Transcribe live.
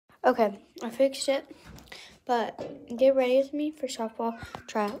Okay, I fixed it, but get ready with me for softball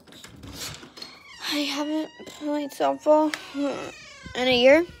tryouts. I haven't played softball in a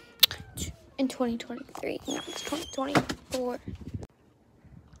year, in 2023. Now it's 2024.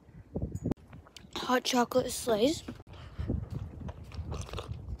 Hot chocolate sleighs.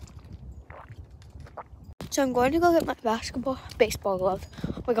 So I'm going to go get my baseball glove.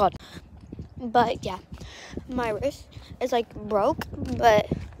 Oh my god. But yeah, my wrist is like broke, but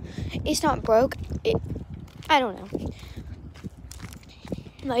it's not broke. I don't know.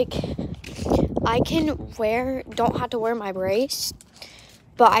 Like, I don't have to wear my brace,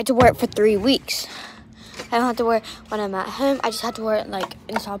 but I have to wear it for 3 weeks. I don't have to wear it when I'm at home. I just have to wear it like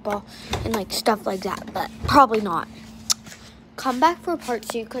in softball and like stuff like that, but probably not. Come back for part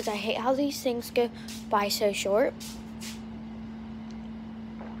 2 because I hate how these things go by so short.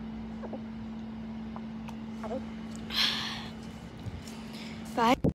 Bye.